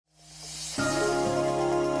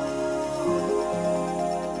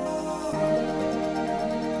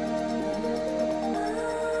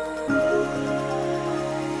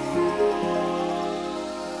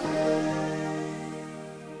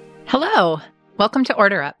Hello. Welcome to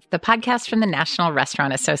Order Up, the podcast from the National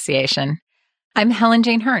Restaurant Association. I'm Helen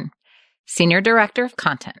Jane Hearn, Senior Director of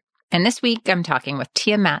Content. And this week, I'm talking with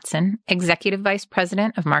Tia Matson, Executive Vice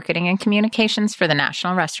President of Marketing and Communications for the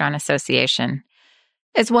National Restaurant Association,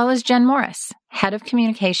 as well as Jen Morris, Head of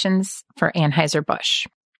Communications for Anheuser-Busch.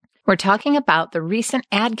 We're talking about the recent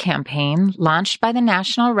ad campaign launched by the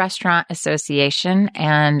National Restaurant Association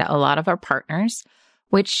and a lot of our partners,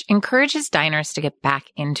 which encourages diners to get back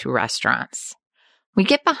into restaurants. We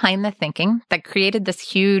get behind the thinking that created this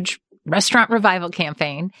huge restaurant revival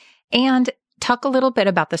campaign and talk a little bit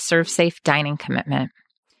about the Serve Safe dining commitment.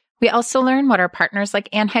 We also learn what our partners like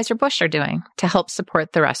Anheuser-Busch are doing to help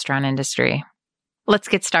support the restaurant industry. Let's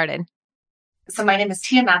get started. So my name is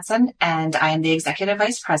Tia Matson, and I am the Executive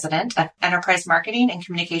Vice President of Enterprise Marketing and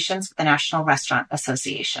Communications for the National Restaurant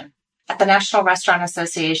Association. At the National Restaurant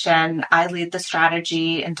Association, I lead the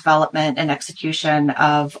strategy and development and execution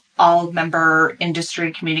of all member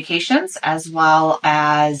industry communications, as well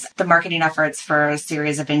as the marketing efforts for a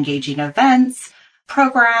series of engaging events,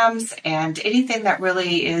 programs, and anything that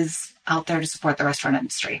really is out there to support the restaurant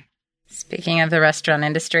industry. Speaking of the restaurant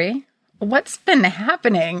industry, what's been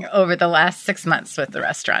happening over the last 6 months with the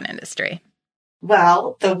restaurant industry?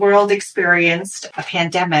 Well, the world experienced a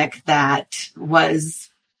pandemic that was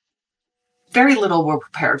very little were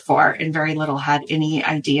prepared for, and very little had any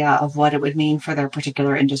idea of what it would mean for their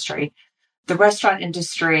particular industry. The restaurant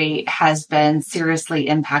industry has been seriously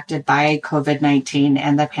impacted by COVID-19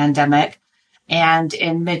 and the pandemic. And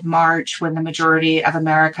in mid-March, when the majority of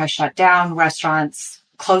America shut down, restaurants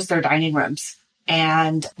closed their dining rooms.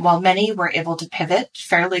 And while many were able to pivot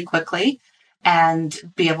fairly quickly and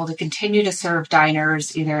be able to continue to serve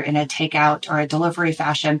diners either in a takeout or a delivery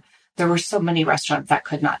fashion, there were so many restaurants that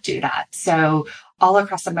could not do that. So all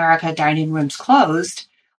across America, dining rooms closed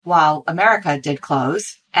while America did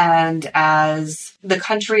close. And as the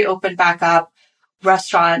country opened back up,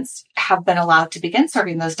 restaurants have been allowed to begin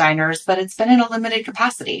serving those diners, but it's been in a limited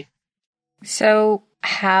capacity. So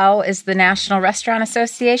how is the National Restaurant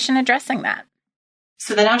Association addressing that?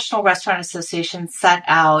 So the National Restaurant Association set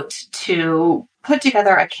out to put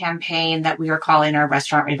together a campaign that we are calling our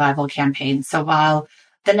Restaurant Revival campaign. So while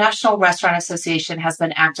the National Restaurant Association has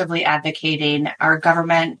been actively advocating our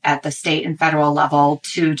government at the state and federal level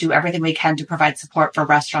to do everything we can to provide support for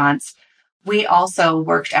restaurants, we also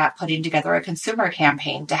worked at putting together a consumer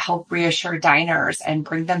campaign to help reassure diners and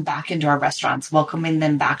bring them back into our restaurants, welcoming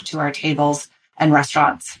them back to our tables and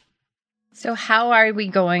restaurants. So how are we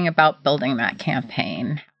going about building that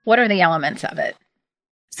campaign? What are the elements of it?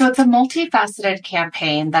 So it's a multifaceted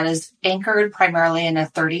campaign that is anchored primarily in a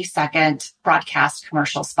 30-second broadcast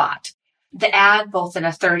commercial spot. The ad, both in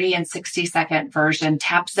a 30 and 60-second version,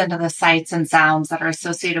 taps into the sights and sounds that are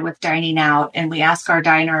associated with dining out, and we ask our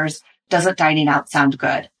diners, doesn't dining out sound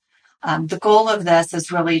good? The goal of this is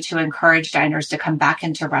really to encourage diners to come back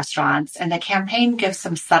into restaurants, and the campaign gives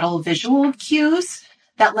some subtle visual cues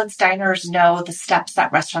that lets diners know the steps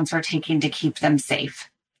that restaurants are taking to keep them safe.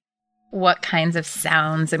 What kinds of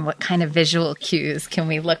sounds and what kind of visual cues can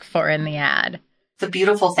we look for in the ad? The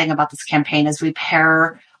beautiful thing about this campaign is we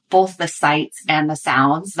pair both the sights and the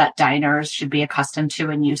sounds that diners should be accustomed to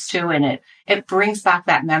and used to. And it brings back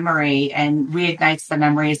that memory and reignites the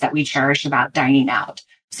memories that we cherish about dining out.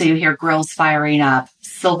 So you hear grills firing up,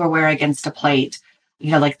 silverware against a plate,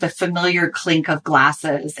 like the familiar clink of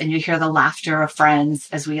glasses, and you hear the laughter of friends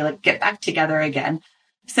as we get back together again.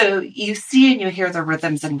 So you see and you hear the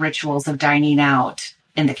rhythms and rituals of dining out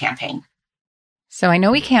in the campaign. So I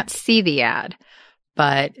know we can't see the ad,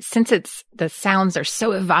 but since the sounds are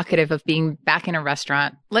so evocative of being back in a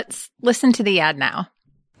restaurant, let's listen to the ad now.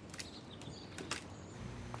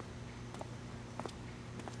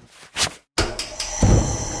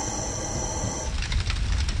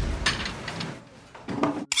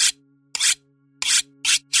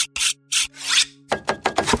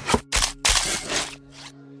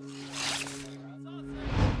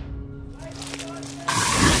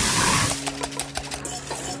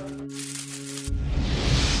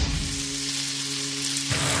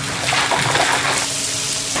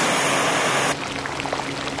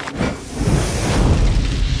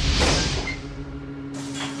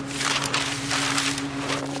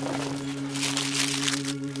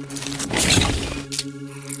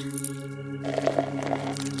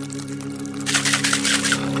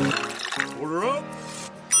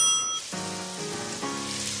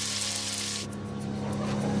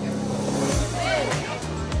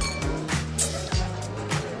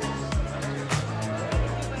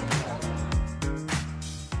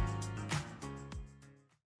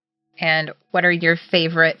 And what are your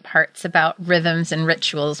favorite parts about rhythms and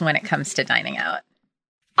rituals when it comes to dining out?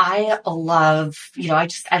 I love,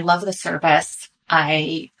 I love the service.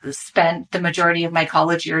 I spent the majority of my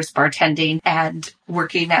college years bartending and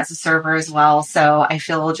working as a server as well. So I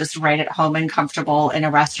feel just right at home and comfortable in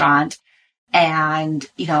a restaurant. And,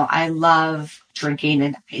 I love drinking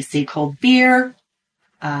an icy cold beer,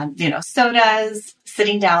 sodas,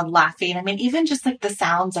 sitting down, laughing. I mean, even just like the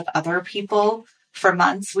sounds of other people. For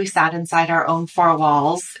months, we sat inside our own four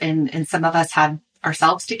walls, and some of us had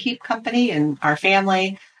ourselves to keep company and our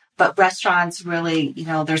family. But restaurants really,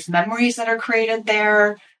 there's memories that are created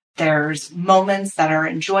there. There's moments that are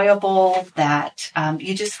enjoyable that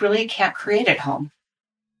you just really can't create at home.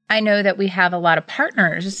 I know that we have a lot of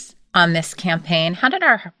partners on this campaign. How did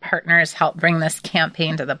our partners help bring this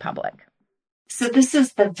campaign to the public? So this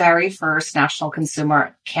is the very first national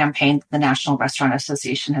consumer campaign the National Restaurant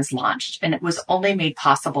Association has launched, and it was only made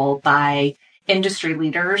possible by industry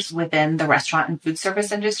leaders within the restaurant and food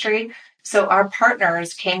service industry. So our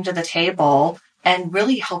partners came to the table and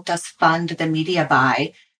really helped us fund the media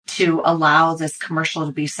buy to allow this commercial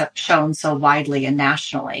to be shown so widely and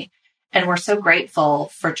nationally. And we're so grateful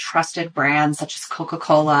for trusted brands such as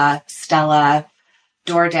Coca-Cola, Stella,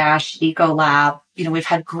 DoorDash, Ecolab. We've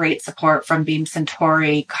had great support from Beam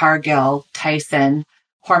Suntory, Cargill, Tyson,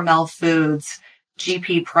 Hormel Foods,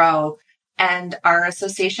 GP Pro, and our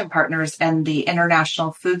association partners and the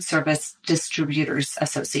International Food Service Distributors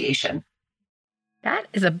Association. That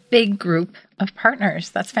is a big group of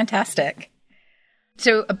partners. That's fantastic.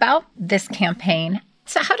 So about this campaign,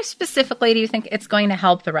 how specifically do you think it's going to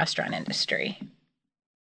help the restaurant industry?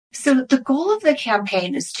 So the goal of the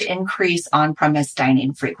campaign is to increase on-premise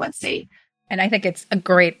dining frequency. And I think it's a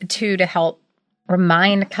great to help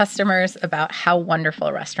remind customers about how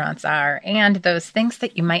wonderful restaurants are and those things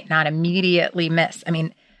that you might not immediately miss. I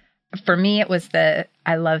mean, for me, it was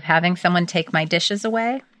I love having someone take my dishes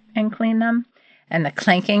away and clean them, and the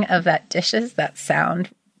clanking of that dishes, that sound,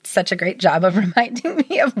 such a great job of reminding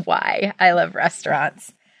me of why I love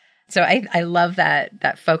restaurants. So I love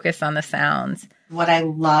that focus on the sounds. What I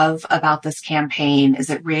love about this campaign is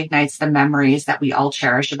it reignites the memories that we all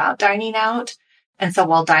cherish about dining out. And so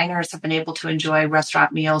while diners have been able to enjoy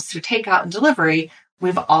restaurant meals through takeout and delivery,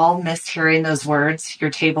 we've all missed hearing those words, "Your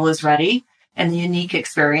table is ready," and the unique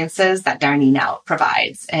experiences that dining out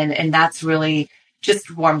provides. And that's really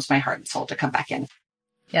just warms my heart and soul to come back in.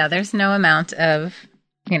 Yeah, there's no amount of,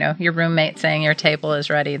 your roommate saying your table is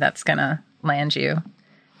ready that's going to land you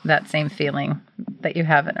that same feeling that you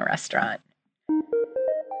have in a restaurant.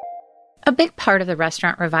 A big part of the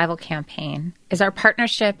Restaurant Revival campaign is our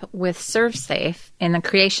partnership with ServSafe in the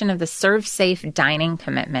creation of the ServSafe Dining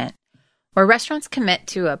Commitment, where restaurants commit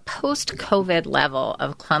to a post-COVID level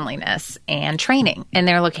of cleanliness and training in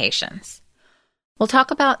their locations. We'll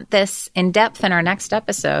talk about this in depth in our next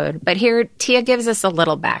episode, but here Tia gives us a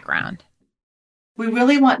little background. We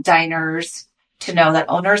really want diners to know that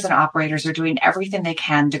owners and operators are doing everything they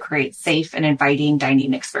can to create safe and inviting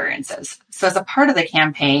dining experiences. So as a part of the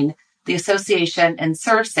campaign, the association and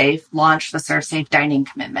ServSafe launched the ServSafe Dining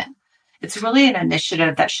Commitment. It's really an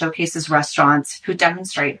initiative that showcases restaurants who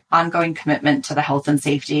demonstrate ongoing commitment to the health and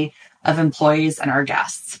safety of employees and our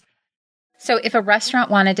guests. So if a restaurant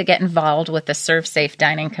wanted to get involved with the ServSafe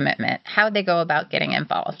Dining Commitment, how would they go about getting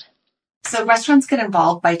involved? So restaurants get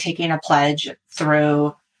involved by taking a pledge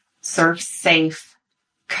through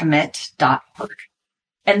servsafecommit.org.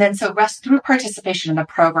 And then through participation in the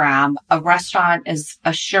program, a restaurant is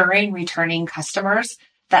assuring returning customers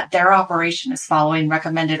that their operation is following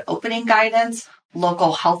recommended opening guidance,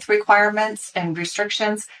 local health requirements and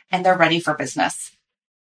restrictions, and they're ready for business.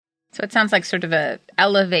 So it sounds like sort of an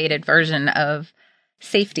elevated version of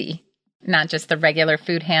safety, not just the regular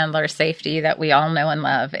food handler safety that we all know and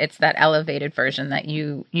love. It's that elevated version that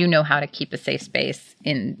you know how to keep a safe space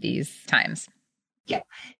in these times. Yeah.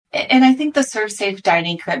 And I think the ServSafe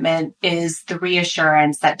Dining Commitment is the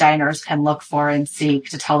reassurance that diners can look for and seek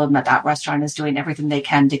to tell them that that restaurant is doing everything they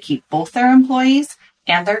can to keep both their employees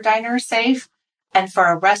and their diners safe. And for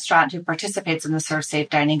a restaurant who participates in the ServSafe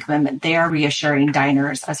Dining Commitment, they are reassuring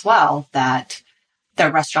diners as well that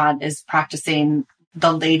their restaurant is practicing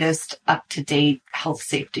the latest up-to-date health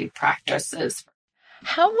safety practices.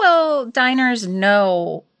 How will diners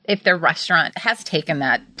know if their restaurant has taken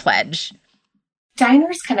that pledge?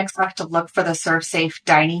 Diners can expect to look for the ServSafe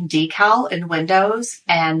Dining decal in windows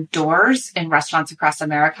and doors in restaurants across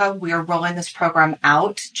America. We are rolling this program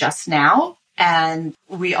out just now, and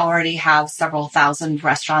we already have several thousand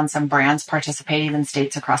restaurants and brands participating in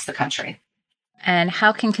states across the country. And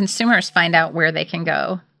how can consumers find out where they can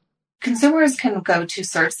go? consumers can go to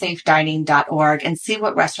servesafedining.org and see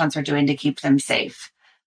what restaurants are doing to keep them safe.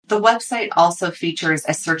 The website also features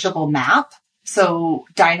a searchable map, so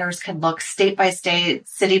diners can look state by state,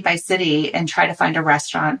 city by city, and try to find a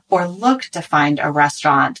restaurant or look to find a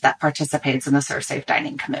restaurant that participates in the Serve Safe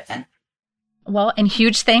Dining commitment. Well, and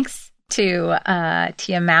huge thanks to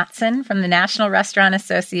Tia Matson from the National Restaurant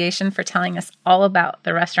Association for telling us all about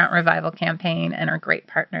the Restaurant Revival campaign and our great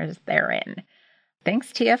partners therein.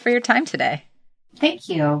 Thanks, Tia, for your time today. Thank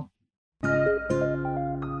you.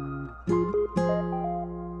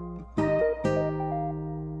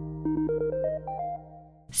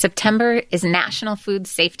 September is National Food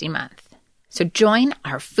Safety Month. So join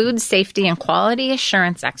our food safety and quality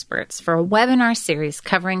assurance experts for a webinar series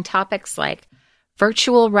covering topics like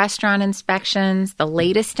virtual restaurant inspections, the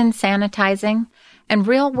latest in sanitizing, and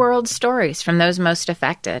real-world stories from those most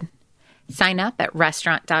affected. Sign up at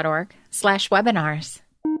restaurant.org/webinars.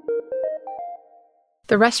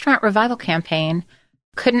 The Restaurant Revival campaign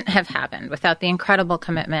couldn't have happened without the incredible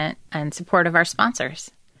commitment and support of our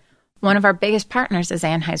sponsors. One of our biggest partners is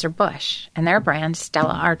Anheuser-Busch and their brand,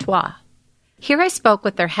 Stella Artois. Here I spoke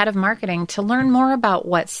with their head of marketing to learn more about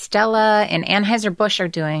what Stella and Anheuser-Busch are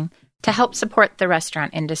doing to help support the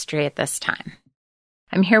restaurant industry at this time.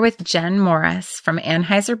 I'm here with Jen Morris from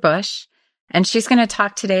Anheuser-Busch, and she's going to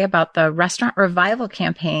talk today about the Restaurant Revival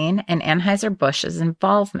campaign and Anheuser-Busch's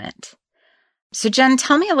involvement. So Jen,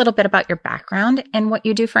 tell me a little bit about your background and what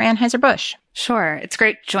you do for Anheuser-Busch. Sure. It's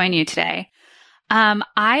great to join you today.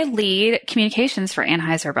 I lead communications for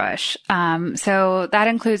Anheuser-Busch. So that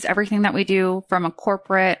includes everything that we do from a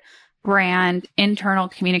corporate, brand, internal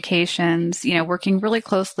communications, working really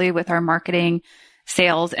closely with our marketing,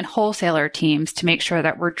 sales, and wholesaler teams to make sure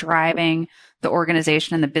that we're driving the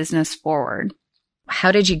organization and the business forward.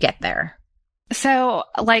 How did you get there? So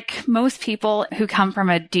like most people who come from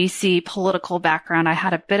a DC political background, I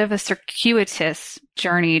had a bit of a circuitous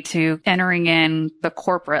journey to entering in the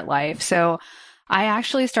corporate life. So I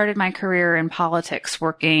actually started my career in politics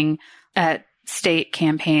working at state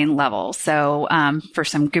campaign level. So for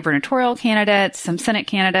some gubernatorial candidates, some Senate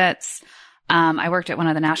candidates, I worked at one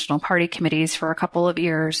of the national party committees for a couple of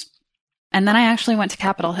years. And then I actually went to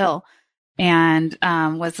Capitol Hill and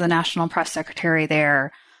was the national press secretary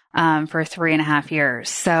there for 3.5 years.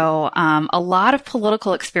 So a lot of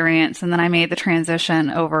political experience. And then I made the transition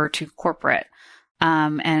over to corporate.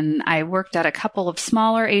 And I worked at a couple of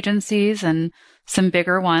smaller agencies and some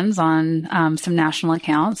bigger ones on some national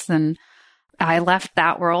accounts. And I left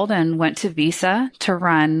that world and went to Visa to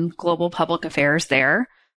run global public affairs there,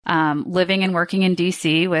 living and working in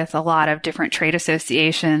DC with a lot of different trade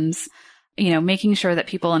associations, making sure that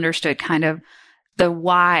people understood kind of the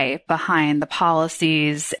why behind the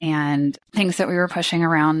policies and things that we were pushing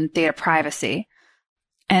around data privacy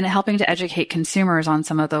and helping to educate consumers on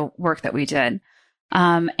some of the work that we did.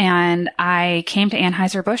 And I came to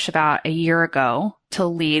Anheuser-Busch about a year ago to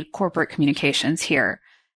lead corporate communications here.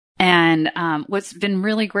 And what's been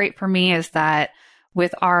really great for me is that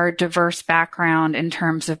with our diverse background in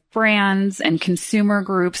terms of brands and consumer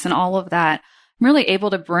groups and all of that, I'm really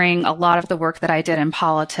able to bring a lot of the work that I did in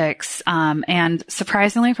politics and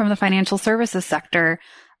surprisingly from the financial services sector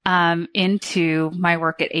into my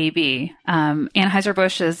work at AB.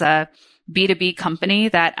 Anheuser-Busch is a B2B company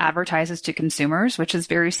that advertises to consumers, which is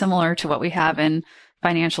very similar to what we have in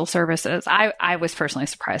financial services. I was personally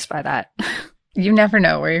surprised by that. You never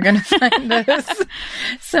know where you're going to find those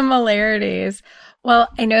similarities. Well,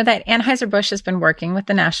 I know that Anheuser-Busch has been working with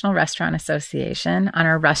the National Restaurant Association on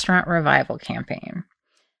our Restaurant Revival campaign.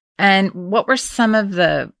 And what were some of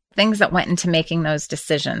the things that went into making those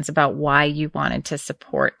decisions about why you wanted to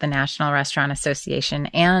support the National Restaurant Association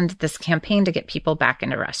and this campaign to get people back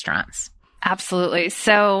into restaurants? Absolutely.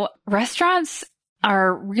 So restaurants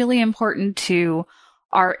are really important to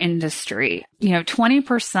our industry.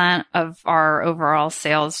 20% of our overall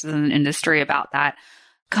sales in the industry, about that,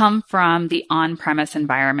 come from the on-premise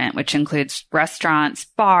environment, which includes restaurants,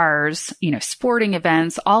 bars, sporting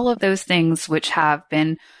events, all of those things which have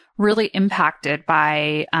been really impacted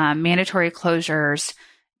by mandatory closures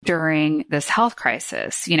during this health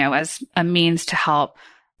crisis, as a means to help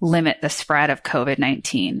limit the spread of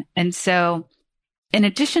COVID-19. And so in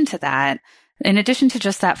addition to that, in addition to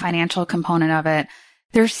just that financial component of it,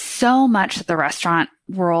 there's so much that the restaurant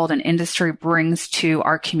world and industry brings to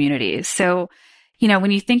our communities. So,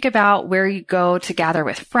 when you think about where you go to gather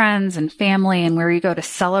with friends and family and where you go to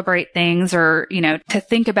celebrate things or, to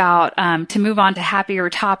think about, to move on to happier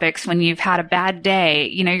topics when you've had a bad day,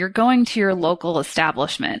 you're going to your local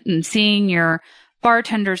establishment and seeing your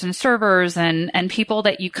bartenders and servers and people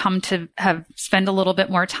that you come to spend a little bit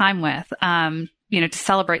more time with, to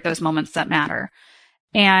celebrate those moments that matter.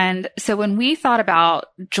 And so when we thought about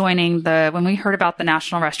when we heard about the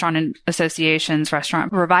National Restaurant Association's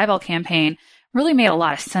Restaurant Revival campaign, really made a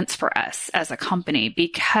lot of sense for us as a company,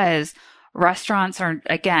 because restaurants are,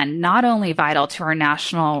 again, not only vital to our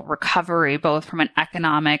national recovery, both from an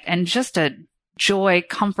economic and just a joy,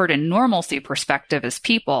 comfort, and normalcy perspective as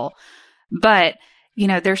people, but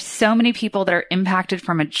there's so many people that are impacted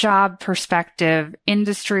from a job perspective,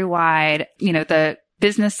 industry-wide, the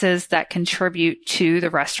businesses that contribute to the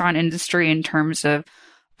restaurant industry in terms of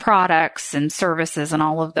products and services and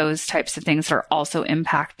all of those types of things are also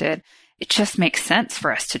impacted. It just makes sense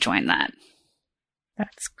for us to join that.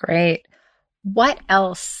 That's great. What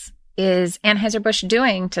else is Anheuser-Busch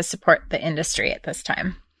doing to support the industry at this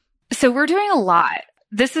time? So we're doing a lot.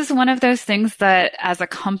 This is one of those things that as a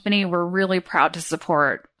company, we're really proud to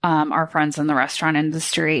support our friends in the restaurant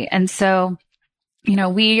industry. And so,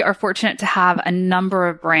 we are fortunate to have a number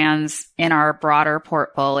of brands in our broader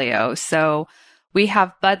portfolio. So we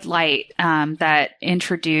have Bud Light that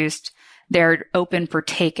introduced their Open for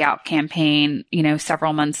Takeout campaign,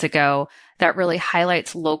 several months ago, that really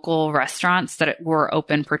highlights local restaurants that were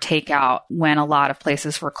open for takeout when a lot of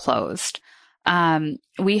places were closed.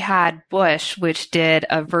 We had Busch, which did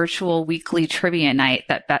a virtual weekly trivia night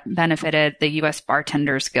that benefited the U.S.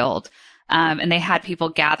 Bartenders Guild. And they had people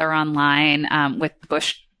gather online with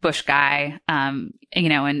Busch Guy,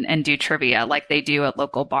 and do trivia like they do at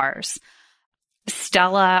local bars.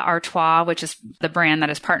 Stella Artois, which is the brand that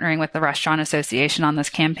is partnering with the Restaurant Association on this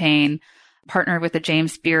campaign, partnered with the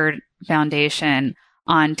James Beard Foundation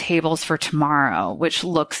on Tables for Tomorrow, which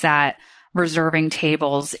looks at reserving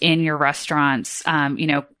tables in your restaurants,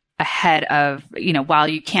 ahead of, while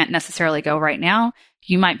you can't necessarily go right now,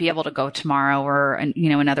 you might be able to go tomorrow or,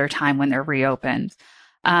 another time when they're reopened.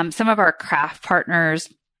 Some of our craft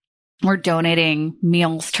partners were donating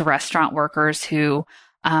meals to restaurant workers who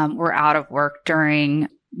were out of work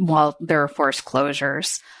while there were forced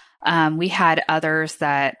closures. We had others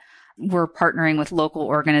that were partnering with local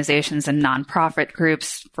organizations and nonprofit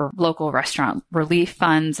groups for local restaurant relief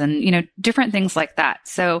funds and, different things like that.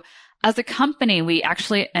 So as a company, we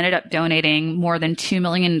actually ended up donating more than $2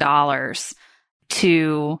 million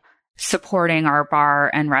to supporting our bar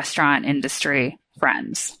and restaurant industry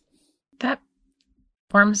friends. That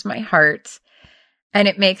warms my heart. And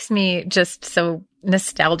it makes me just so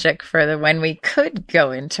nostalgic for when we could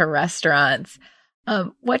go into restaurants.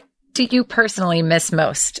 What do you personally miss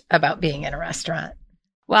most about being in a restaurant?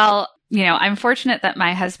 Well, I'm fortunate that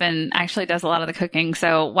my husband actually does a lot of the cooking.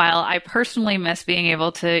 So while I personally miss being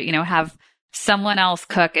able to, have someone else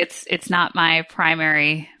cook, it's not my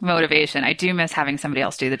primary motivation. I do miss having somebody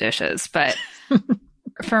else do the dishes. But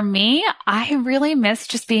for me, I really miss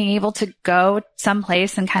just being able to go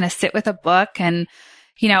someplace and kind of sit with a book and,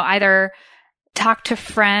 either talk to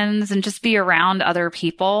friends and just be around other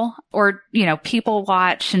people or, people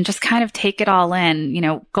watch and just kind of take it all in.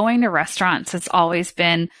 Going to restaurants has always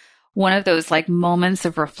been one of those moments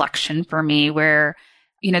of reflection for me where,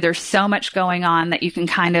 there's so much going on that you can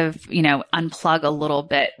kind of, unplug a little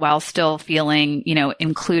bit while still feeling,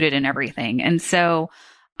 included in everything. And so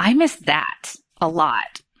I miss that a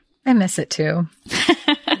lot. I miss it too.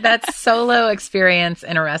 That solo experience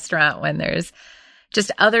in a restaurant when there's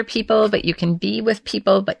just other people, but you can be with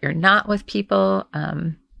people, but you're not with people.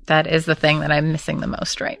 That is the thing that I'm missing the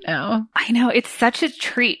most right now. I know. It's such a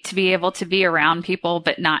treat to be able to be around people,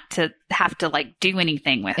 but not to have to do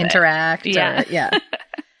anything with Interact. Yeah. Yeah.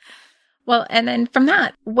 Well, and then from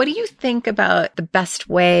that, what do you think about the best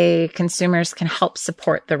way consumers can help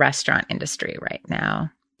support the restaurant industry right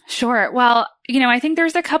now? Sure. Well, I think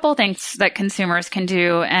there's a couple things that consumers can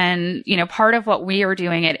do. And, part of what we are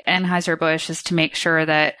doing at Anheuser-Busch is to make sure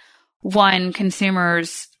that, one,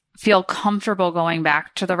 consumers feel comfortable going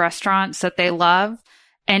back to the restaurants that they love,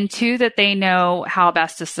 and two, that they know how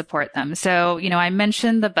best to support them. So, I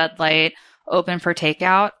mentioned the Bud Light Open for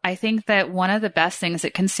Takeout. I think that one of the best things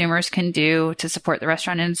that consumers can do to support the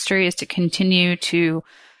restaurant industry is to continue to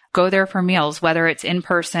go there for meals, whether it's in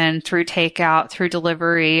person, through takeout, through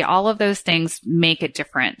delivery. All of those things make a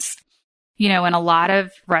difference. And a lot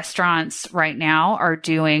of restaurants right now are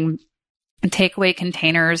doing takeaway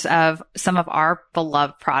containers of some of our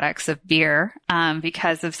beloved products of beer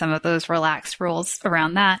because of some of those relaxed rules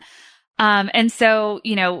around that. And so,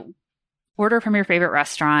 order from your favorite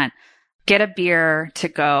restaurant, get a beer to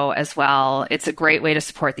go as well. It's a great way to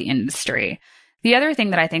support the industry. The other thing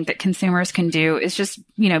that I think that consumers can do is just,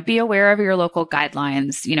 be aware of your local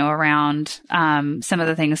guidelines, around some of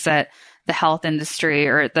the things that the health industry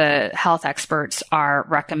or the health experts are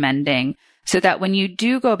recommending, so that when you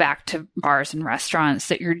do go back to bars and restaurants,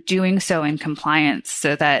 that you're doing so in compliance,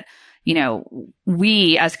 so that,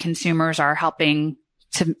 we as consumers are helping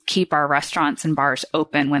to keep our restaurants and bars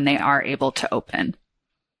open when they are able to open.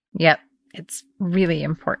 Yep. It's really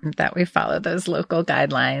important that we follow those local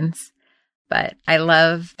guidelines. But I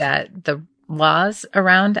love that the laws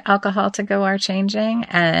around alcohol to go are changing,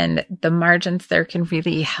 and the margins there can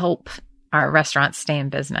really help our restaurants stay in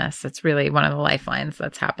business. It's really one of the lifelines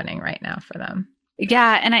that's happening right now for them.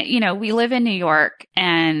 Yeah. And we live in New York,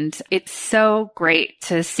 and it's so great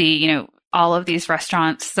to see, all of these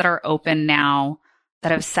restaurants that are open now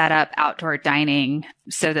that have set up outdoor dining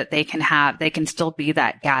so that they can still be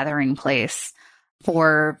that gathering place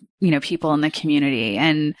for, people in the community.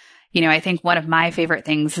 And, I think one of my favorite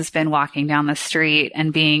things has been walking down the street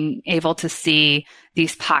and being able to see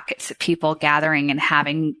these pockets of people gathering and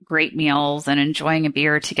having great meals and enjoying a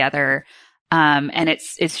beer together. And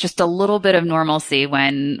it's just a little bit of normalcy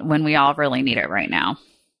when we all really need it right now.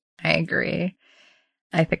 I agree.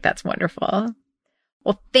 I think that's wonderful.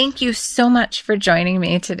 Well, thank you so much for joining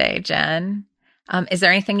me today, Jen. Is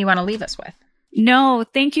there anything you want to leave us with? No,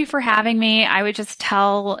 thank you for having me. I would just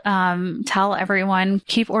tell everyone,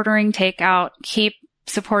 keep ordering takeout, keep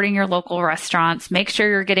supporting your local restaurants, make sure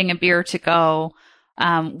you're getting a beer to go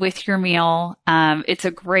with your meal. It's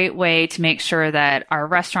a great way to make sure that our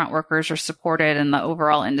restaurant workers are supported and the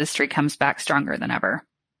overall industry comes back stronger than ever.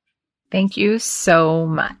 Thank you so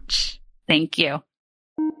much. Thank you.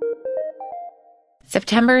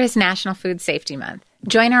 September is National Food Safety Month.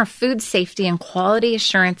 Join our food safety and quality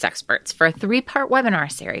assurance experts for a 3-part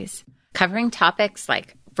webinar series covering topics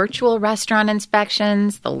like virtual restaurant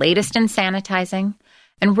inspections, the latest in sanitizing,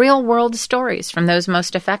 and real-world stories from those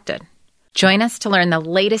most affected. Join us to learn the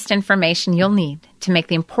latest information you'll need to make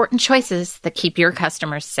the important choices that keep your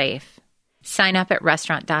customers safe. Sign up at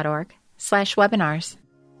restaurant.org/webinars.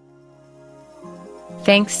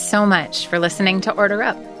 Thanks so much for listening to Order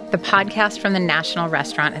Up, the podcast from the National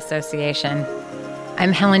Restaurant Association.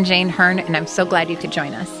 I'm Helen Jane Hearn, and I'm so glad you could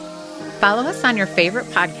join us. Follow us on your favorite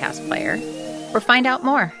podcast player, or find out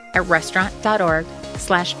more at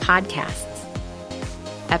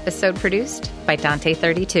restaurant.org/podcasts. Episode produced by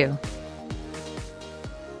Dante32.